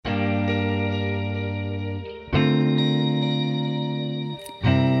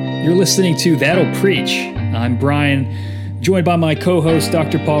You're listening to That'll Preach. I'm Brian, joined by my co-host,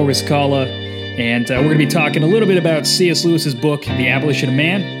 Dr. Paul Riscala, and we're going to be talking a little bit about C.S. Lewis's book, The Abolition of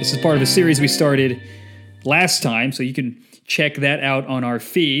Man. This is part of a series we started last time, so you can check that out on our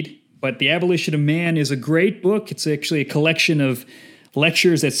feed. But The Abolition of Man is a great book. It's actually a collection of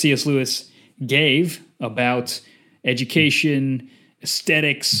lectures that C.S. Lewis gave about education,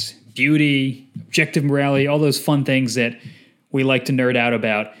 aesthetics, beauty, objective morality, all those fun things that we like to nerd out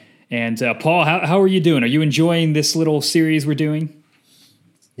about. And Paul, how are you doing? Are you enjoying this little series we're doing?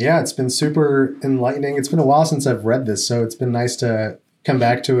 Yeah, it's been super enlightening. It's been a while since I've read this, so it's been nice to come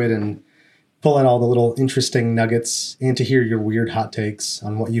back to it and pull out all the little interesting nuggets and to hear your weird hot takes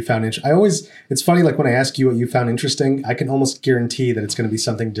on what you found interesting. It's funny, like when I ask you what you found interesting, I can almost guarantee that it's going to be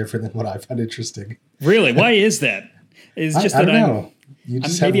something different than what I found interesting. Really? Why is that? It's just I don't know. You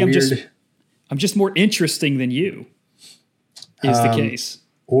just have weird... I'm just more interesting than you, is the case.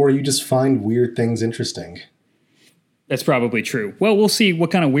 Or you just find weird things interesting. That's probably true. Well, we'll see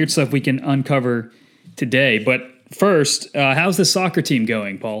what kind of weird stuff we can uncover today. But first, how's the soccer team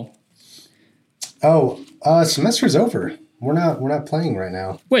going, Paul? Oh, semester's over. We're not playing right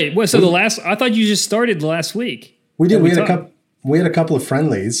now. Wait, what? So I thought you just started last week. We did. We had a couple of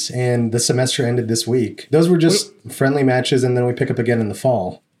friendlies, and the semester ended this week. Those were just friendly matches, and then we pick up again in the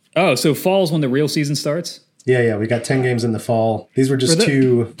fall. Oh, so fall's when the real season starts? Yeah. We got 10 games in the fall. These were just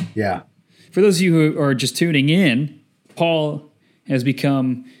two. Yeah. For those of you who are just tuning in, Paul has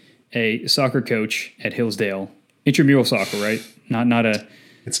become a soccer coach at Hillsdale. Intramural soccer, right? Not a...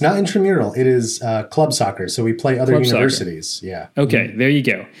 It's not intramural. It is club soccer. So we play other universities. Soccer. Yeah. Okay, There you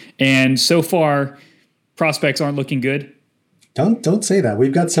go. And so far, prospects aren't looking good? Don't say that.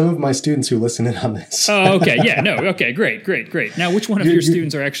 We've got some of my students who listen in on this. Oh, okay. Yeah, no. Okay, great. Now, which one of your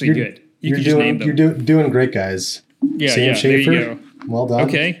students are actually good? You can just name them. You're doing great, guys. Yeah, Sam Schaefer. There you go. Well done.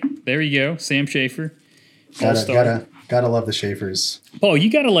 Okay, there you go. Sam Schaefer. Gotta love the Schaefers. Paul,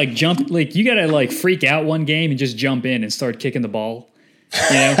 you gotta freak out one game and just jump in and start kicking the ball.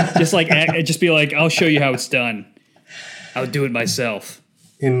 You know, just be like, I'll show you how it's done. I'll do it myself.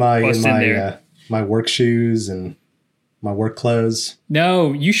 In my work shoes and my work clothes.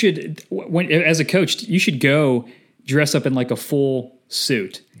 No, you should. As a coach, you should go dress up in like a full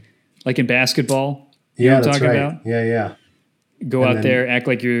suit, like in basketball. You know what I'm talking about? Yeah. Go out there, act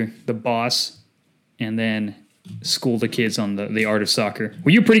like you're the boss, and then school the kids on the art of soccer. Were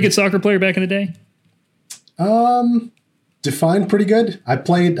you a pretty good soccer player back in the day? Defined pretty good. I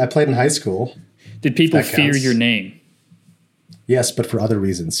played in high school. Did people fear your name? Yes, but for other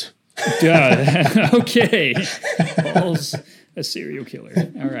reasons. Okay. Paul's a serial killer.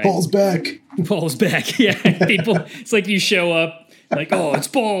 All right. Paul's back. Yeah. People, it's like you show up like, oh, it's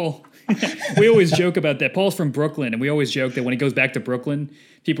Paul. We always joke about that. Paul's from Brooklyn, and we always joke that when he goes back to Brooklyn,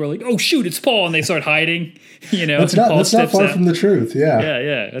 people are like, oh, shoot, it's Paul, and they start hiding. You know, that's not far from the truth. Yeah.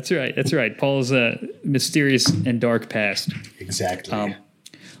 Yeah. That's right. Paul's a mysterious and dark past. Exactly.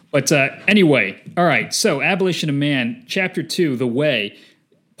 But anyway, all right. So, Abolition of Man, Chapter 2, The Way.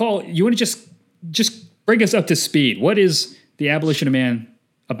 Paul, you want to just bring us up to speed. What is The Abolition of Man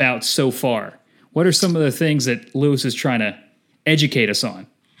about so far? What are some of the things that Lewis is trying to educate us on?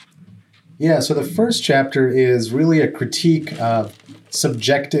 Yeah, so the first chapter is really a critique of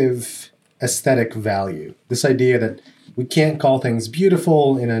subjective aesthetic value. This idea that we can't call things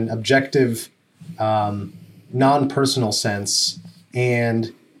beautiful in an objective, non-personal sense.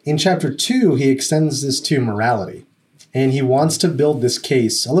 And in chapter 2, he extends this to morality. And he wants to build this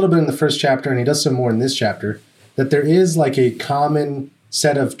case a little bit in the first chapter, and he does some more in this chapter, that there is like a common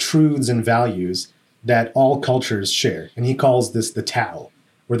set of truths and values that all cultures share. And he calls this the Tao,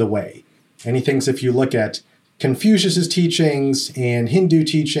 or the way. And he thinks if you look at Confucius's teachings and Hindu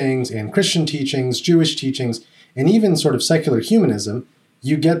teachings and Christian teachings, Jewish teachings, and even sort of secular humanism,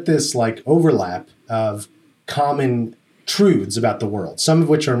 you get this like overlap of common truths about the world, some of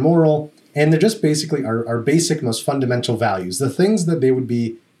which are moral, and they're just basically our basic, most fundamental values, the things that they would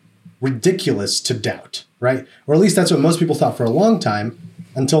be ridiculous to doubt, right? Or at least that's what most people thought for a long time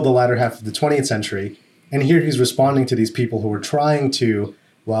until the latter half of the 20th century. And here he's responding to these people who are trying to,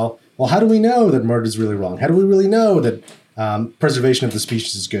 well, how do we know that murder is really wrong? How do we really know that preservation of the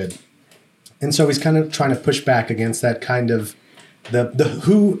species is good? And so he's kind of trying to push back against that kind of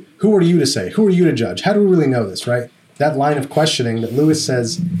who are you to say? Who are you to judge? How do we really know this, right? That line of questioning that Lewis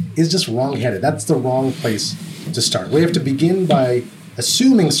says is just wrong-headed. That's the wrong place to start. We have to begin by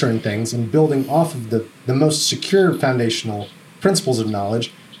assuming certain things and building off of the most secure foundational principles of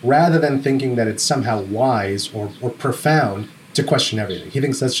knowledge rather than thinking that it's somehow wise or profound to question everything. He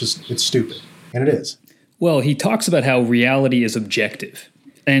thinks it's stupid. And it is. Well, he talks about how reality is objective.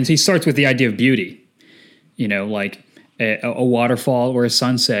 And he starts with the idea of beauty, like a waterfall or a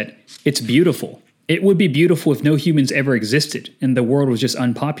sunset. It's beautiful. It would be beautiful if no humans ever existed and the world was just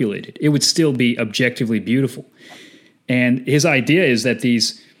unpopulated. It would still be objectively beautiful. And his idea is that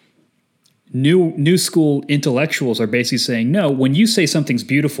these new school intellectuals are basically saying, no, when you say something's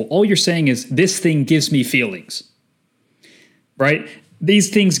beautiful, all you're saying is this thing gives me feelings, right? These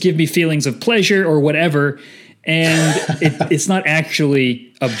things give me feelings of pleasure or whatever. And it's not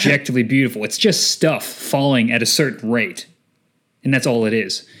actually objectively beautiful. It's just stuff falling at a certain rate. And that's all it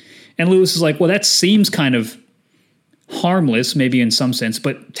is. And Lewis is like, well, that seems kind of harmless, maybe in some sense,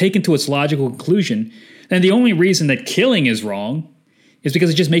 but taken to its logical conclusion, then the only reason that killing is wrong is because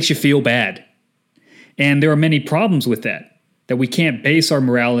it just makes you feel bad. And there are many problems with that we can't base our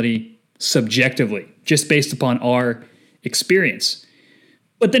morality subjectively, just based upon our experience.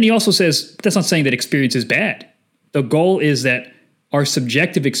 But then he also says, that's not saying that experience is bad. The goal is that our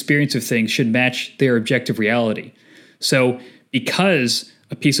subjective experience of things should match their objective reality. So because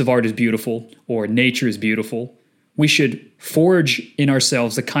a piece of art is beautiful or nature is beautiful, we should forge in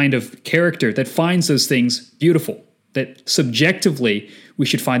ourselves the kind of character that finds those things beautiful, that subjectively we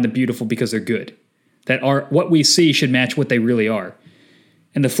should find them beautiful because they're good, that what we see should match what they really are.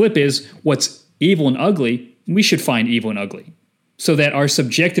 And the flip is, what's evil and ugly, we should find evil and ugly, so that our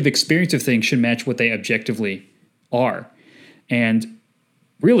subjective experience of things should match what they objectively are. And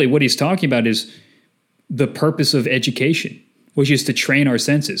really what he's talking about is the purpose of education, which is to train our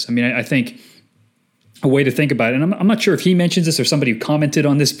senses. I mean, I think a way to think about it, and I'm not sure if he mentions this or somebody who commented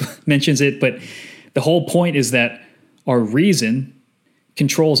on this mentions it, but the whole point is that our reason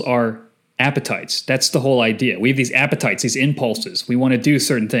controls our appetites. That's the whole idea. We have these appetites, these impulses. We want to do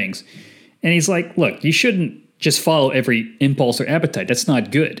certain things. And he's like, look, you shouldn't just follow every impulse or appetite. That's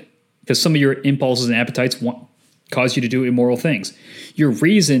not good, because some of your impulses and appetites cause you to do immoral things. Your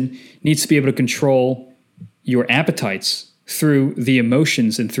reason needs to be able to control your appetites through the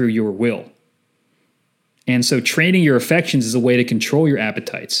emotions and through your will. And so training your affections is a way to control your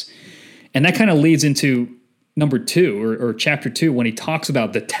appetites. And that kind of leads into number 2 or chapter 2, when he talks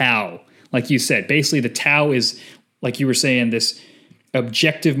about the Tao. Like you said, basically the Tao is, like you were saying, this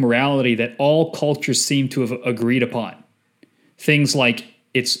objective morality that all cultures seem to have agreed upon. Things like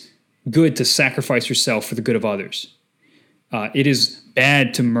it's good to sacrifice yourself for the good of others. It is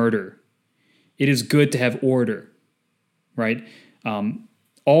bad to murder. It is good to have order, right?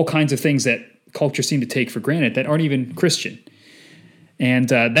 All kinds of things that culture seem to take for granted that aren't even Christian. And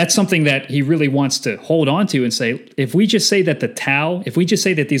that's something that he really wants to hold on to and say, if we just say that the Tao, if we just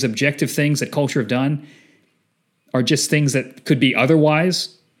say that these objective things that culture have done are just things that could be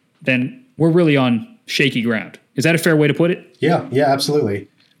otherwise, then we're really on shaky ground. Is that a fair way to put it? Yeah, absolutely.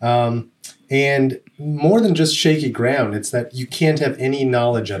 And more than just shaky ground, it's that you can't have any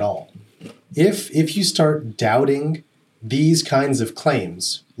knowledge at all. If you start doubting these kinds of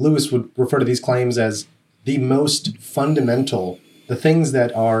claims, Lewis would refer to these claims as the most fundamental, the things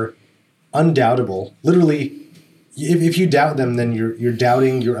that are undoubtable. Literally, if you doubt them, then you're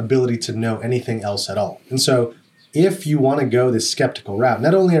doubting your ability to know anything else at all. And so if you want to go this skeptical route,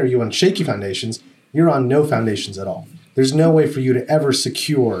 not only are you on shaky foundations, you're on no foundations at all. There's no way for you to ever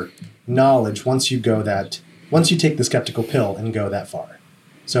secure knowledge once you take the skeptical pill and go that far.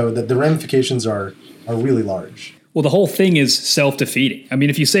 So the ramifications are really large. Well, the whole thing is self-defeating. I mean,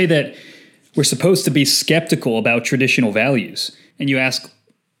 if you say that we're supposed to be skeptical about traditional values, and you ask,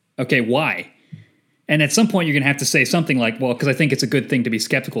 okay, why? And at some point you're going to have to say something like, well, because I think it's a good thing to be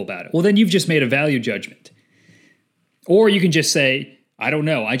skeptical about it. Well, then you've just made a value judgment. Or you can just say, I don't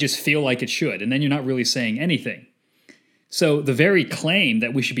know, I just feel like it should. And then you're not really saying anything. So the very claim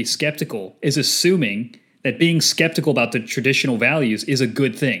that we should be skeptical is assuming that being skeptical about the traditional values is a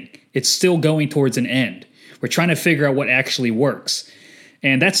good thing. It's still going towards an end. We're trying to figure out what actually works.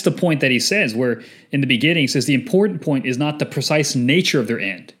 And that's the point that he says, where in the beginning he says the important point is not the precise nature of their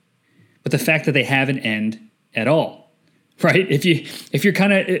end, but the fact that they have an end at all, right? If you're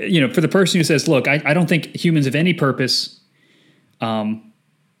kind of, for the person who says, look, I don't think humans have any purpose, so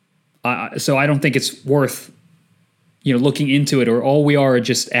I don't think it's worth, looking into it, or all we are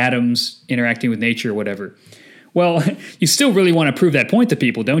just atoms interacting with nature or whatever. Well, you still really want to prove that point to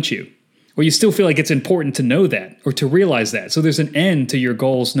people, don't you? Or you still feel like it's important to know that or to realize that. So there's an end to your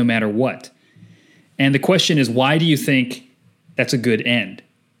goals no matter what. And the question is, why do you think that's a good end?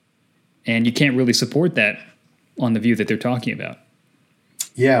 And you can't really support that on the view that they're talking about.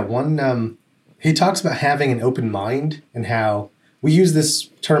 Yeah, he talks about having an open mind and how we use this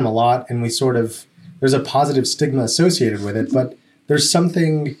term a lot and there's a positive stigma associated with it, but there's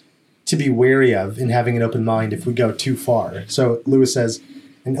something to be wary of in having an open mind if we go too far. So Lewis says,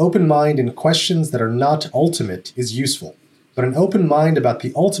 an open mind in questions that are not ultimate is useful, but an open mind about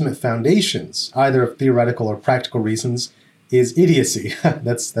the ultimate foundations, either of theoretical or practical reasons, is idiocy.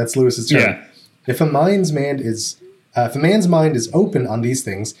 That's Lewis's term. Yeah. If a man's mind is open on these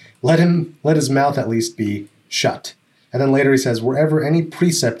things, let his mouth at least be shut. And then later he says, wherever any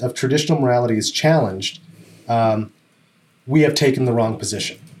precept of traditional morality is challenged, we have taken the wrong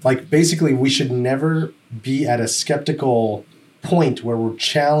position. Like, basically, we should never be at a skeptical point where we're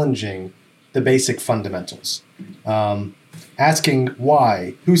challenging the basic fundamentals. Asking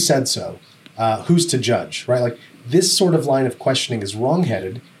why, who said so, who's to judge, right? Like, this sort of line of questioning is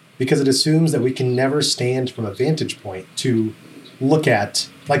wrong-headed because it assumes that we can never stand from a vantage point to look at,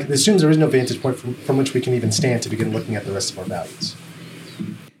 like, it assumes there is no vantage point from which we can even stand to begin looking at the rest of our values.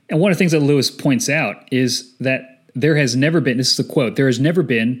 And one of the things that Lewis points out is that there has never been, this is a quote, there has never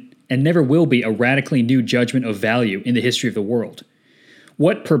been and never will be a radically new judgment of value in the history of the world.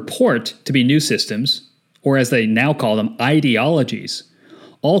 What purport to be new systems, or as they now call them, ideologies,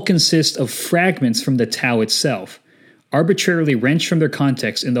 all consist of fragments from the Tao itself, arbitrarily wrenched from their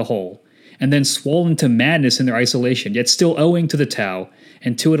context in the whole, and then swollen to madness in their isolation, yet still owing to the Tao,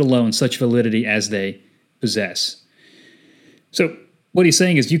 and to it alone such validity as they possess. So what he's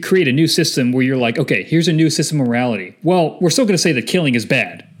saying is you create a new system where you're like, okay, here's a new system of morality. Well, we're still going to say that killing is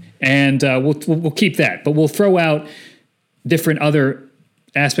bad, and we'll keep that, but we'll throw out different other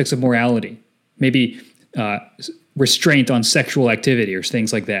aspects of morality, maybe restraint on sexual activity or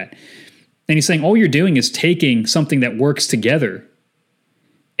things like that. And he's saying all you're doing is taking something that works together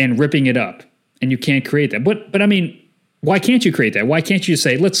and ripping it up, and you can't create that. But I mean, why can't you create that? Why can't you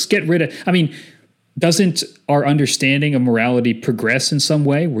say, let's get rid of, I mean, doesn't our understanding of morality progress in some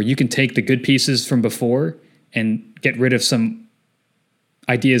way where you can take the good pieces from before and get rid of some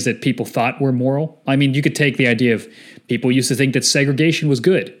ideas that people thought were moral? I mean, you could take the idea of people used to think that segregation was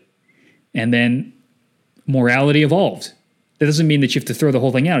good, and then morality evolved. That doesn't mean that you have to throw the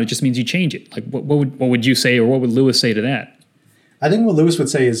whole thing out. It just means you change it. Like, what would you say, or what would Lewis say to that? I think what Lewis would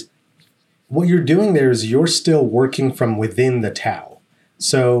say is what you're doing there is you're still working from within the Tao.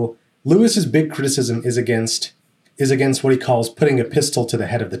 So Lewis's big criticism is against what he calls putting a pistol to the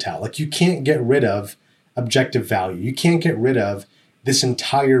head of the Tao. Like, you can't get rid of objective value. You can't get rid of this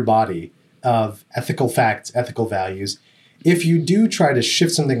entire body of ethical facts, ethical values. If you do try to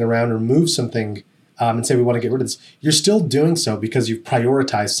shift something around or move something and say we want to get rid of this, you're still doing so because you've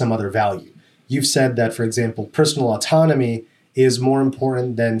prioritized some other value. You've said that, for example, personal autonomy is more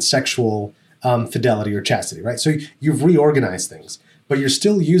important than sexual fidelity or chastity, right? So you've reorganized things, but you're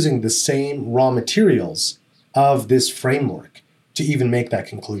still using the same raw materials of this framework to even make that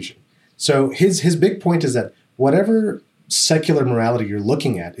conclusion. So his big point is that whatever secular morality you're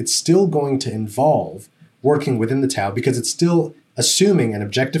looking at, it's still going to involve working within the Tao because it's still assuming an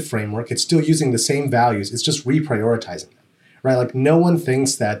objective framework. It's still using the same values. It's just reprioritizing them, right? Like, no one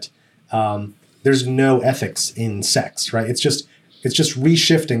thinks that there's no ethics in sex, right? It's just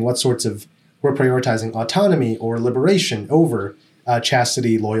reshifting what sorts of, we're prioritizing autonomy or liberation over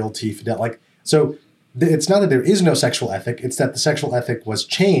chastity, loyalty, fidelity. Like, so it's not that there is no sexual ethic. It's that the sexual ethic was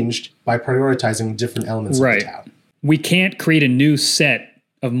changed by prioritizing different elements of the Tao. We can't create a new set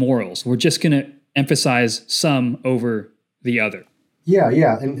of morals. We're just going to emphasize some over the other. Yeah.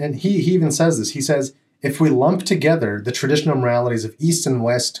 And he even says this. He says, if we lump together the traditional moralities of East and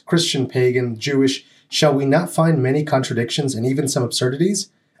West, Christian, pagan, Jewish, shall we not find many contradictions and even some absurdities?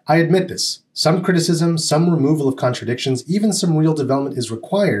 I admit this. Some criticism, some removal of contradictions, even some real development is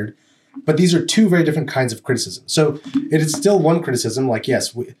required, but these are two very different kinds of criticism. So it is still one criticism, like,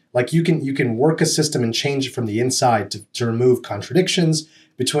 yes, you can work a system and change it from the inside to remove contradictions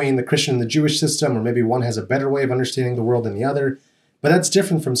between the Christian and the Jewish system, or maybe one has a better way of understanding the world than the other. But that's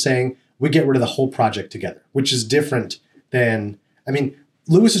different from saying we get rid of the whole project together, which is different than, I mean,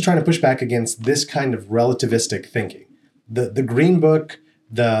 Lewis is trying to push back against this kind of relativistic thinking. The Green Book,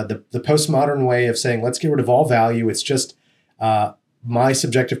 the postmodern way of saying, let's get rid of all value. It's just my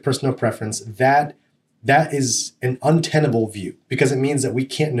subjective personal preference. That is an untenable view because it means that we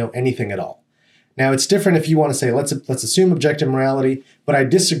can't know anything at all. Now, it's different if you want to say, let's assume objective morality, but I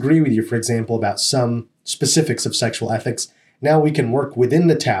disagree with you, for example, about some specifics of sexual ethics. Now we can work within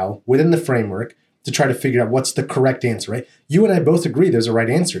the Tao, within the framework, to try to figure out what's the correct answer, right? You and I both agree there's a right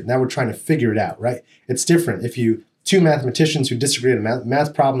answer. Now we're trying to figure it out, right? It's different if two mathematicians who disagree on a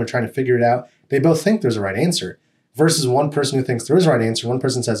math problem are trying to figure it out. They both think there's a right answer versus one person who thinks there is a right answer. One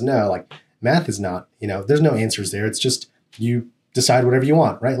person says, no, like, math is not, there's no answers there. It's just you decide whatever you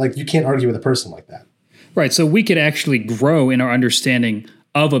want, right? Like, you can't argue with a person like that. Right. So we could actually grow in our understanding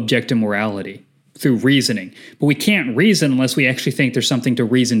of objective morality through reasoning. But we can't reason unless we actually think there's something to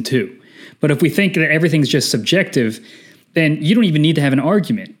reason to. But if we think that everything's just subjective, then you don't even need to have an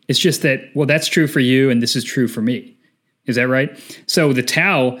argument. It's just that, well, that's true for you and this is true for me. Is that right? So the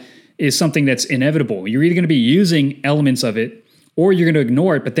Tao is something that's inevitable. You're either going to be using elements of it or you're going to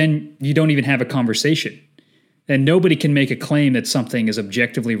ignore it, but then you don't even have a conversation. And nobody can make a claim that something is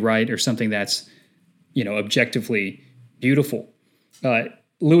objectively right or something that's, objectively beautiful.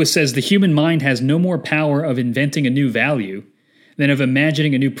 Lewis says the human mind has no more power of inventing a new value than of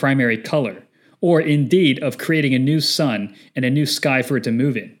imagining a new primary color, or indeed of creating a new sun and a new sky for it to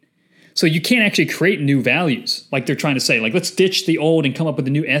move in. So you can't actually create new values, like they're trying to say, like, let's ditch the old and come up with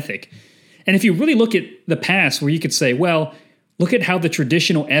a new ethic. And if you really look at the past, where you could say, well, look at how the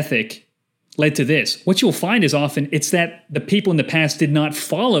traditional ethic led to this, what you'll find is often it's that the people in the past did not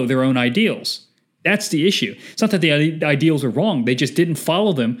follow their own ideals. That's the issue. It's not that the ideals are wrong. They just didn't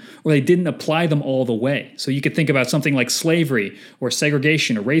follow them or they didn't apply them all the way. So you could think about something like slavery or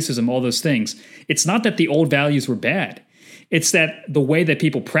segregation or racism, all those things. It's not that the old values were bad. It's that the way that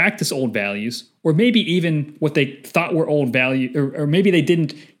people practice old values, or maybe even what they thought were old values, or maybe they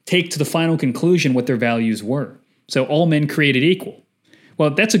didn't take to the final conclusion what their values were. So all men created equal. Well,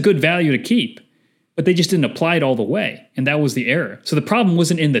 that's a good value to keep, but they just didn't apply it all the way, and that was the error. So the problem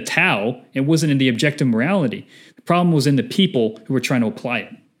wasn't in the Tao, it wasn't in the objective morality. The problem was in the people who were trying to apply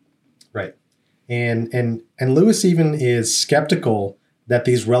it. Right. And Lewis even is skeptical that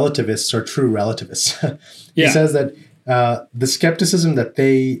these relativists are true relativists. He says that the skepticism that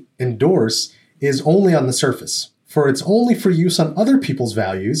they endorse is only on the surface, for it's only for use on other people's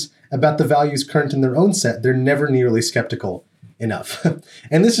values. About the values current in their own set, they're never nearly skeptical enough.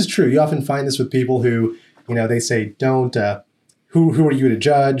 And this is true. You often find this with people who, they say, don't, who are you to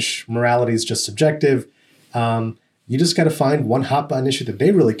judge? Morality is just subjective. You just got to find one hot button issue that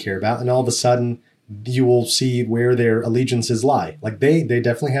they really care about, and all of a sudden you will see where their allegiances lie. Like they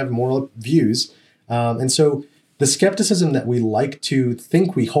definitely have moral views. And so the skepticism that we like to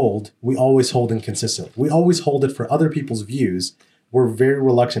think we always hold inconsistently. We always hold it for other people's views. We're very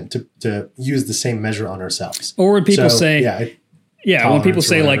reluctant to use the same measure on ourselves. Or when people say, when people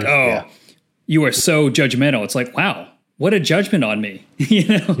say like, you are so judgmental, it's like, wow, what a judgment on me,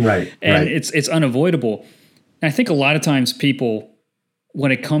 Right. And it's unavoidable. And I think a lot of times people,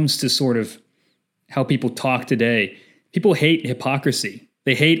 when it comes to sort of how people talk today, people hate hypocrisy.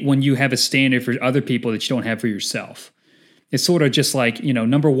 They hate when you have a standard for other people that you don't have for yourself. It's sort of just like,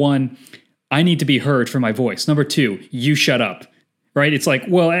 number one, I need to be heard for my voice. Number two, you shut up. Right? It's like,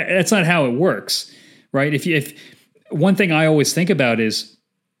 well, that's not how it works, right? If one thing I always think about is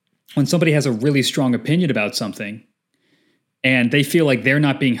when somebody has a really strong opinion about something and they feel like they're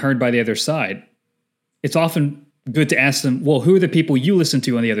not being heard by the other side, it's often good to ask them, well, who are the people you listen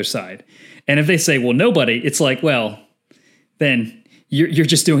to on the other side? And if they say, well, nobody, it's like, well, then you're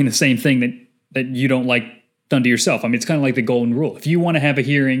just doing the same thing that you don't like done to yourself. I mean, it's kind of like the golden rule. If you want to have a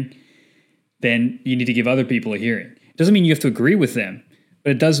hearing, then you need to give other people a hearing. It doesn't mean you have to agree with them,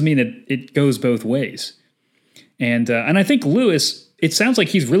 but it does mean that it goes both ways. And I think Lewis, it sounds like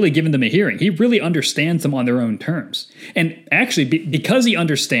he's really given them a hearing. He really understands them on their own terms. And actually, because he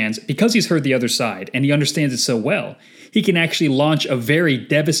understands, because he's heard the other side and he understands it so well, he can actually launch a very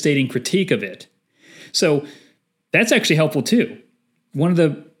devastating critique of it. So that's actually helpful too. One of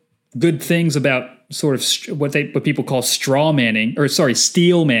the good things about sort of what people call steel manning,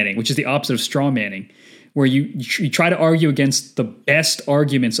 which is the opposite of straw manning, where you try to argue against the best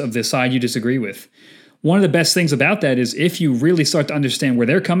arguments of the side you disagree with. One of the best things about that is if you really start to understand where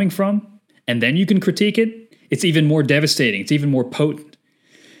they're coming from, and then you can critique it, it's even more devastating. It's even more potent.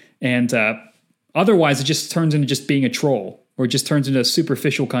 And otherwise, it just turns into just being a troll, or it just turns into a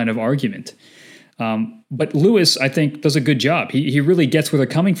superficial kind of argument. But Lewis, I think, does a good job. He really gets where they're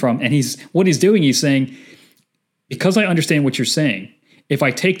coming from. And he's saying, because I understand what you're saying, if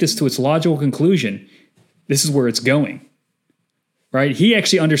I take this to its logical conclusion, this is where it's going, right? He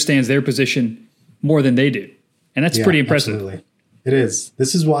actually understands their position more than they do. And that's pretty impressive. Absolutely. It is.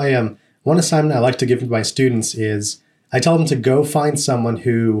 This is why one assignment I like to give to my students is I tell them to go find someone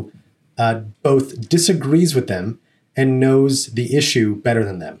who both disagrees with them and knows the issue better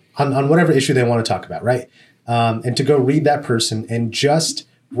than them on whatever issue they want to talk about, right? And to go read that person and just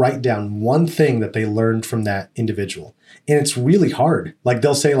write down one thing that they learned from that individual. And it's really hard. Like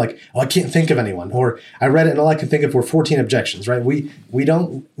they'll say like, oh, I can't think of anyone. Or I read it and all I can think of were 14 objections, right? We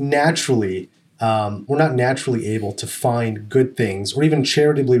don't naturally, we're not naturally able to find good things or even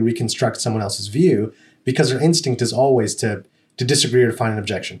charitably reconstruct someone else's view because our instinct is always to disagree or to find an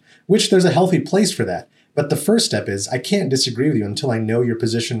objection, which there's a healthy place for that. But the first step is I can't disagree with you until I know your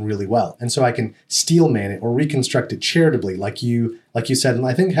position really well. And so I can steelman it or reconstruct it charitably, like you said. And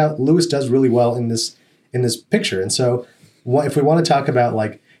I think how Lewis does really well in this picture. And so if we want to talk about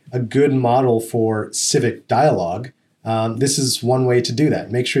like a good model for civic dialogue, this is one way to do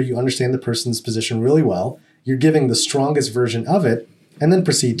that. Make sure you understand the person's position really well. You're giving the strongest version of it, and then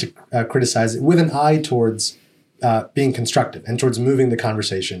proceed to criticize it with an eye towards being constructive and towards moving the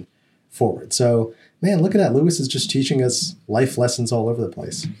conversation forward. So, man, look at that. Lewis is just teaching us life lessons all over the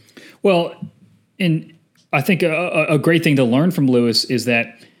place. Well, and I think a great thing to learn from Lewis is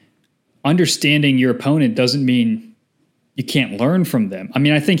that understanding your opponent doesn't mean you can't learn from them. I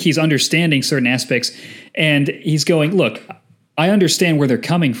mean, I think he's understanding certain aspects, and he's going, look, I understand where they're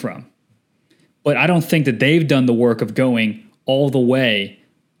coming from, but I don't think that they've done the work of going all the way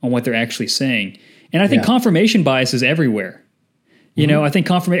on what they're actually saying. And I think confirmation bias is everywhere. You know, I think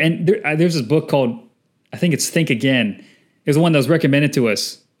confirmation, and there's this book called, I think it's Think Again. It was the one that was recommended to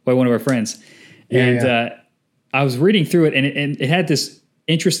us by one of our friends. I was reading through it, and it had this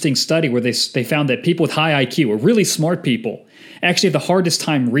interesting study where they found that people with high IQ, or really smart people, actually have the hardest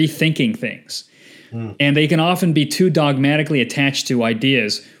time rethinking things. And they can often be too dogmatically attached to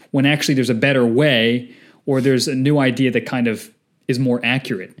ideas when actually there's a better way, or there's a new idea that kind of is more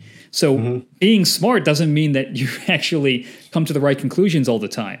accurate. So being smart doesn't mean that you actually come to the right conclusions all the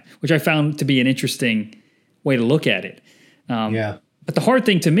time, which I found to be an interesting way to look at it. But the hard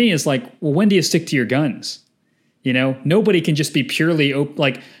thing to me is like, well, when do you stick to your guns? You know, nobody can just be purely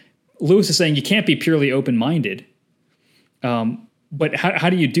like Lewis is saying, you can't be purely open-minded. But how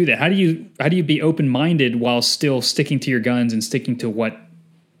do you do that? How do you be open-minded while still sticking to your guns and sticking to what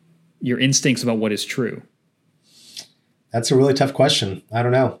your instincts about what is true? That's a really tough question. I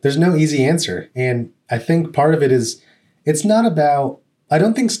don't know. There's no easy answer. And I think part of it is, it's not about, I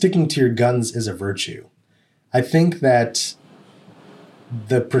don't think sticking to your guns is a virtue. I think that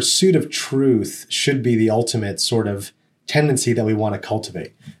the pursuit of truth should be the ultimate sort of tendency that we want to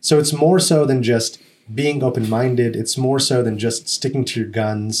cultivate. So it's more so than just being open-minded. It's more so than just sticking to your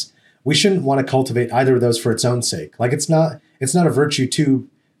guns. We shouldn't want to cultivate either of those for its own sake. Like it's not a virtue to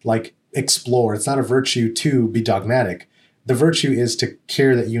like explore. It's not a virtue to be dogmatic. The virtue is to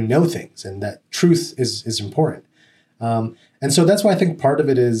care that you know things and that truth is important. And so that's why I think part of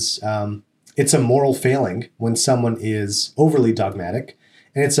it is it's a moral failing when someone is overly dogmatic,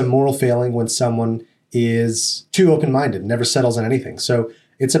 and it's a moral failing when someone is too open-minded, never settles on anything. So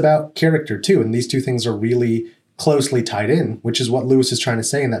it's about character too, and these two things are really closely tied in, which is what Lewis is trying to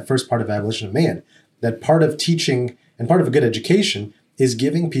say in that first part of Abolition of Man, that part of teaching and part of a good education is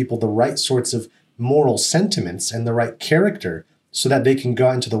giving people the right sorts of moral sentiments and the right character so that they can go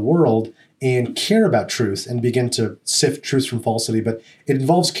out into the world and care about truth and begin to sift truth from falsity. But it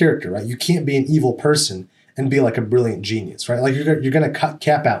involves character, right? You can't be an evil person and be like a brilliant genius, right? Like you're going to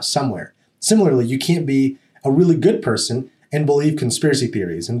cap out somewhere. Similarly, you can't be a really good person and believe conspiracy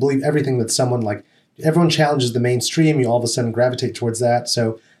theories and believe everything that someone like, everyone challenges the mainstream, you all of a sudden gravitate towards that.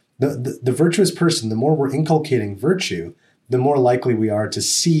 So the virtuous person, the more we're inculcating virtue, the more likely we are to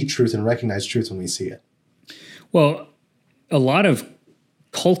see truth and recognize truth when we see it. Well, a lot of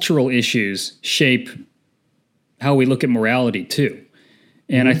cultural issues shape how we look at morality too.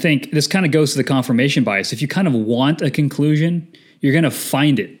 And I think this kind of goes to the confirmation bias. If you kind of want a conclusion, you're going to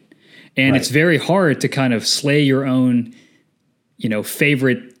find it. And it's very hard to kind of slay your own,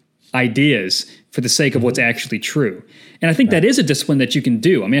 favorite ideas for the sake of what's actually true. And I think that is a discipline that you can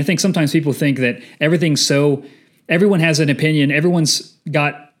do. I mean, I think sometimes people think that everyone has an opinion, everyone's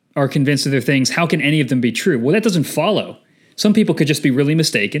are convinced of their things. How can any of them be true? Well, that doesn't follow. Some people could just be really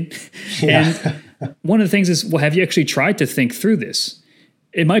mistaken. And one of the things is, well, have you actually tried to think through this?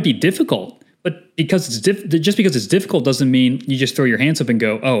 It might be difficult, but because just because it's difficult doesn't mean you just throw your hands up and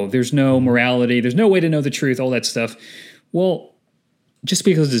go, oh, there's no morality, there's no way to know the truth, all that stuff. Well, just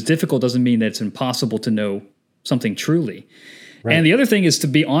because it's difficult doesn't mean that it's impossible to know something truly. Right. And the other thing is to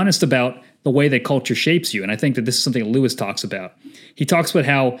be honest about the way that culture shapes you. And I think that this is something Lewis talks about. He talks about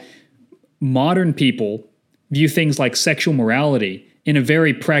how modern people view things like sexual morality in a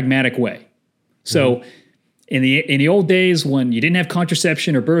very pragmatic way. So in the old days, when you didn't have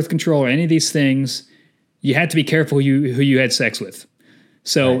contraception or birth control or any of these things, you had to be careful who you had sex with.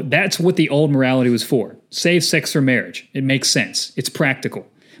 So that's what the old morality was for. Save sex for marriage. It makes sense. It's practical.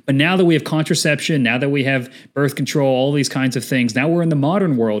 But now that we have contraception, now that we have birth control, all these kinds of things, now we're in the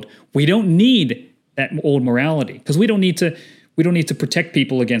modern world. We don't need that old morality because we don't need to protect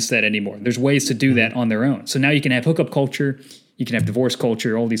people against that anymore. There's ways to do that on their own. So now you can have hookup culture, you can have divorce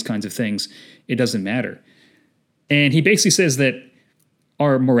culture, all these kinds of things. It doesn't matter. And he basically says that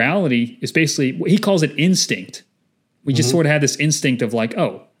our morality is basically, he calls it instinct. We just sort of have this instinct of like,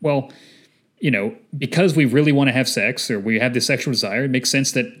 oh, well, because we really want to have sex or we have this sexual desire, it makes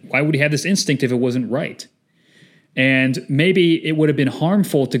sense that why would we have this instinct if it wasn't right? And maybe it would have been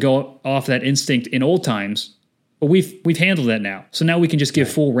harmful to go off that instinct in old times, but we've handled that now. So now we can just give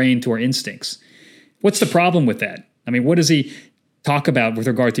full rein to our instincts. What's the problem with that? I mean, what does he talk about with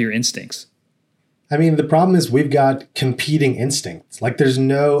regard to your instincts? I mean, the problem is we've got competing instincts. Like it's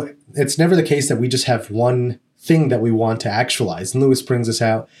never the case that we just have one thing that we want to actualize. And Lewis brings us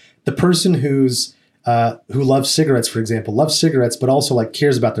out. The person who loves cigarettes, for example, loves cigarettes, but also like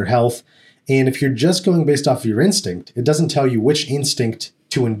cares about their health. And if you're just going based off of your instinct, it doesn't tell you which instinct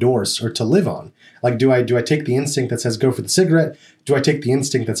to endorse or to live on. Like, do I take the instinct that says go for the cigarette? Do I take the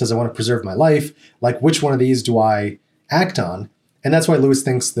instinct that says I want to preserve my life? Like, which one of these do I act on? And that's why Lewis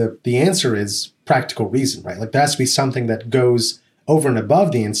thinks that the answer is practical reason, right? Like there has to be something that goes over and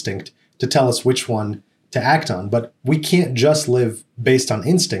above the instinct to tell us which one to act on. But we can't just live based on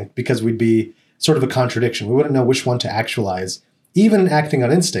instinct because we'd be sort of a contradiction. We wouldn't know which one to actualize. Even in acting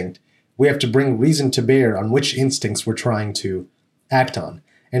on instinct, we have to bring reason to bear on which instincts we're trying to act on.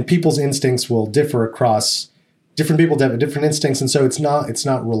 And people's instincts will differ across different people have different instincts. And so it's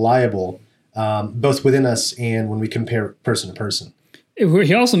not reliable, both within us and when we compare person to person.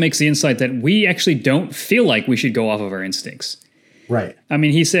 He also makes the insight that we actually don't feel like we should go off of our instincts. Right. I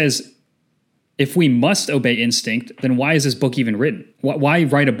mean, he says, if we must obey instinct, then why is this book even written? Why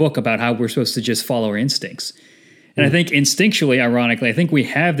write a book about how we're supposed to just follow our instincts? And I think instinctually, ironically, I think we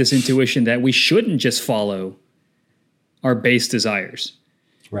have this intuition that we shouldn't just follow our base desires.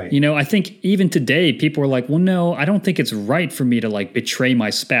 Right. I think even today, people are like, well, no, I don't think it's right for me to like betray my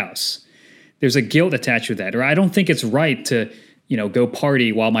spouse. There's a guilt attached with that. Or I don't think it's right to, go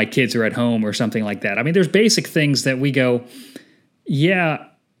party while my kids are at home or something like that. I mean, there's basic things that we go, yeah,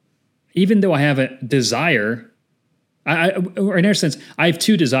 even though I have a desire, or in a sense, I have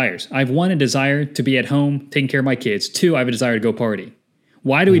two desires. I have one, a desire to be at home taking care of my kids. Two, I have a desire to go party.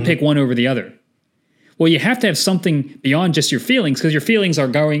 Why do we pick one over the other? Well, you have to have something beyond just your feelings because your feelings are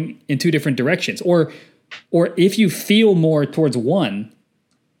going in two different directions. Or if you feel more towards one,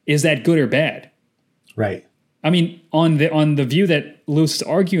 is that good or bad? Right. I mean, on the view that Lewis is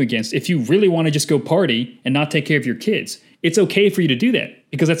arguing against, if you really want to just go party and not take care of your kids, it's okay for you to do that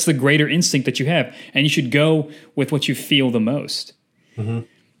because that's the greater instinct that you have. And you should go with what you feel the most. Mm-hmm.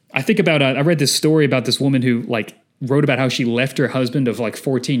 I think about, I read this story about this woman who wrote about how she left her husband of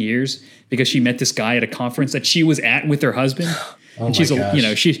 14 years because she met this guy at a conference that she was at with her husband. Oh and she's my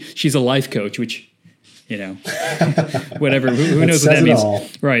gosh. She's a life coach, which, whatever, who knows what that means. All.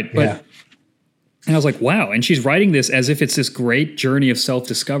 Right. But, yeah. And I was like, wow. And she's writing this as if it's this great journey of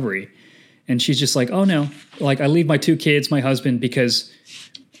self-discovery. And she's just like, oh no, I leave my two kids, my husband, because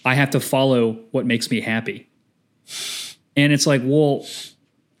I have to follow what makes me happy. And it's like, well,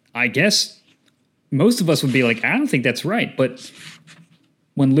 I guess most of us would be like, I don't think that's right. But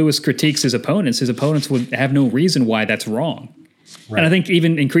when Lewis critiques his opponents would have no reason why that's wrong. Right. And I think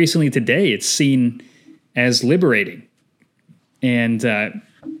even increasingly today, it's seen as liberating. And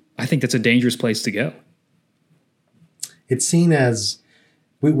I think that's a dangerous place to go. It's seen as,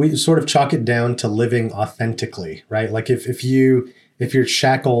 we sort of chalk it down to living authentically, right? Like if you're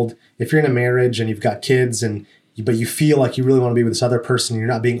shackled, if you're in a marriage and you've got kids but you feel like you really want to be with this other person, you're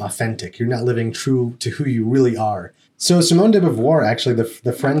not being authentic. You're not living true to who you really are. So Simone de Beauvoir, actually,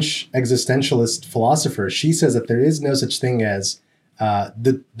 the French existentialist philosopher, she says that there is no such thing as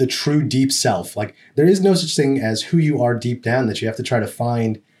the true deep self. Like there is no such thing as who you are deep down that you have to try to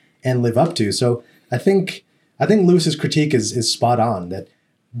find and live up to. So I think Lewis's critique is spot on, that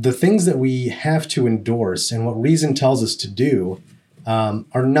the things that we have to endorse and what reason tells us to do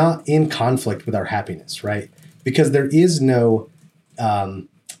are not in conflict with our happiness, right? Because there is no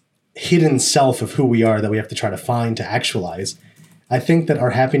hidden self of who we are that we have to try to find to actualize. I think that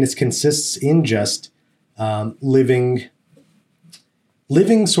our happiness consists in just living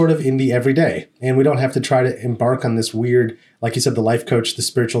sort of in the everyday. And we don't have to try to embark on this weird, like you said, the life coach, the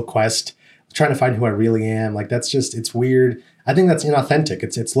spiritual quest, trying to find who I really am. Like it's weird. I think that's inauthentic.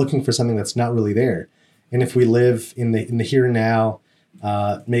 It's looking for something that's not really there. And if we live in the here and now,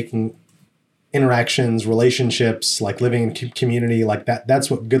 making interactions, relationships, like living in community, like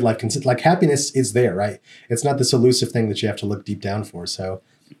that's what good life consists. Like happiness is there, right? It's not this elusive thing that you have to look deep down for. So,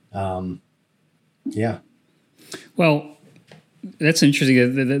 yeah. Well, that's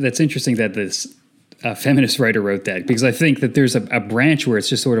interesting. That's interesting that this feminist writer wrote that, because I think that there's a branch where it's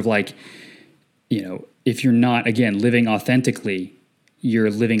just sort of like, if you're not, again, living authentically, you're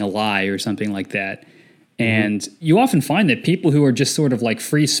living a lie or something like that. And you often find that people who are just sort of like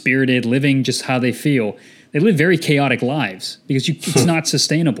free-spirited, living just how they feel, they live very chaotic lives because it's not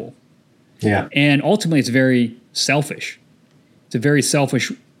sustainable. Yeah. And ultimately, it's very selfish. It's a very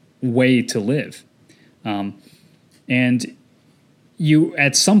selfish way to live. And you,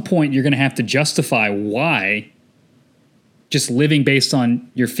 at some point, you're going to have to justify why just living based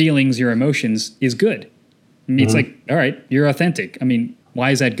on your feelings, your emotions is good. I mean, it's like, all right, you're authentic. I mean,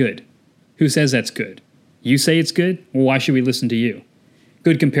 why is that good? Who says that's good? You say it's good? Well, why should we listen to you?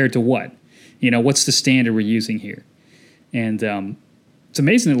 Good compared to what? What's the standard we're using here? And it's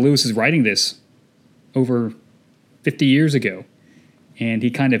amazing that Lewis is writing this over 50 years ago, and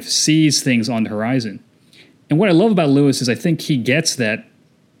he kind of sees things on the horizon. And what I love about Lewis is I think he gets that,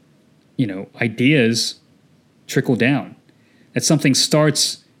 ideas trickle down. That something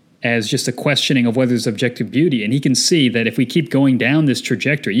starts as just a questioning of whether there's objective beauty, and he can see that if we keep going down this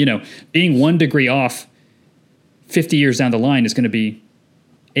trajectory, being 1 degree off 50 years down the line is going to be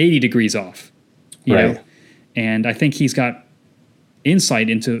 80 degrees off, you know? And I think he's got insight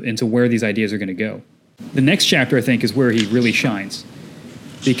into where these ideas are going to go. The next chapter, I think, is where he really shines,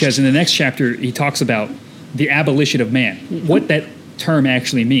 because in the next chapter, he talks about the abolition of man, what that term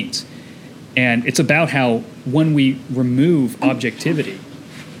actually means. And it's about how when we remove objectivity,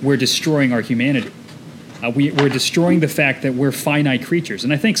 we're destroying our humanity. We're destroying the fact that we're finite creatures.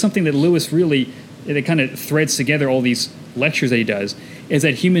 And I think something that Lewis really, that kind of threads together all these lectures that he does, is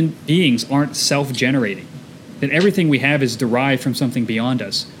that human beings aren't self-generating, that everything we have is derived from something beyond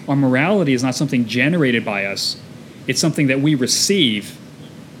us. Our morality is not something generated by us. It's something that we receive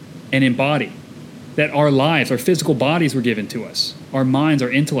and embody. That our lives, our physical bodies were given to us. Our minds,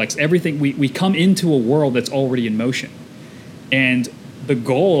 our intellects, everything, we come into a world that's already in motion. And the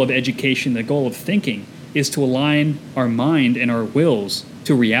goal of education, the goal of thinking, is to align our mind and our wills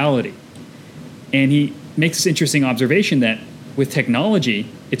to reality. And he makes this interesting observation that with technology,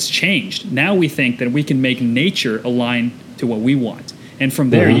 it's changed. Now we think that we can make nature align to what we want. And from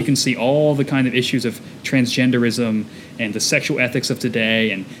there, you can see all the kind of issues of transgenderism and the sexual ethics of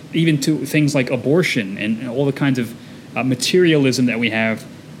today, and even to things like abortion and all the kinds of materialism that we have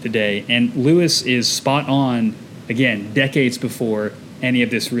today. And Lewis is spot on, again, decades before any of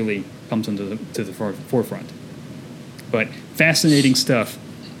this really comes into the forefront. But fascinating stuff.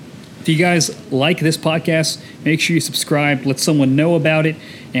 If you guys like this podcast, make sure you subscribe, let someone know about it,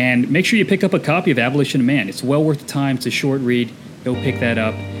 and make sure you pick up a copy of Abolition of Man. It's well worth the time. It's a short read. Go pick that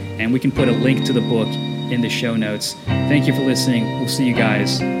up, and we can put a link to the book in the show notes. Thank you for listening. We'll see you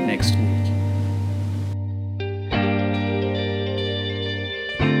guys next week.